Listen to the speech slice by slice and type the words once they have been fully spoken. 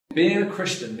Being a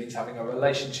Christian means having a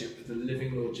relationship with the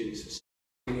living Lord Jesus,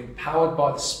 being empowered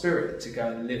by the Spirit to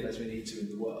go and live as we need to in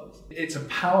the world. It's a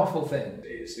powerful thing.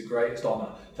 It's the greatest honour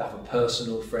to have a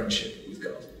personal friendship with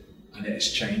God, and it has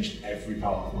changed every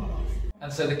part of my life.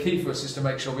 And so the key for us is to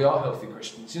make sure we are healthy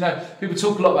Christians. You know, people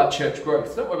talk a lot about church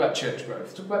growth. Don't worry about church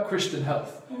growth, talk about Christian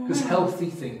health, because healthy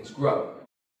things grow.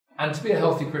 And to be a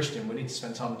healthy Christian, we need to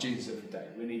spend time with Jesus every day.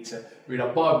 We need to read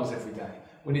our Bibles every day.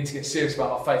 We need to get serious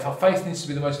about our faith. Our faith needs to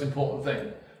be the most important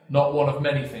thing, not one of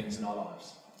many things in our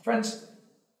lives. Friends,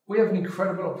 we have an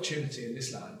incredible opportunity in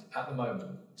this land at the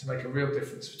moment to make a real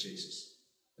difference for Jesus.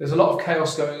 There's a lot of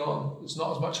chaos going on. There's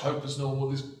not as much hope as normal.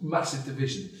 There's massive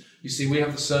division. You see, we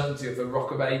have the certainty of the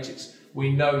Rock of Ages.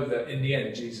 We know that in the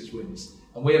end, Jesus wins.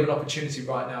 And we have an opportunity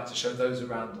right now to show those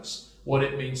around us what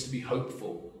it means to be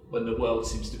hopeful when the world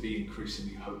seems to be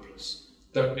increasingly hopeless.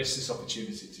 Don't miss this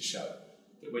opportunity to show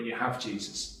that when you have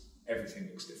Jesus, everything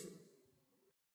looks different.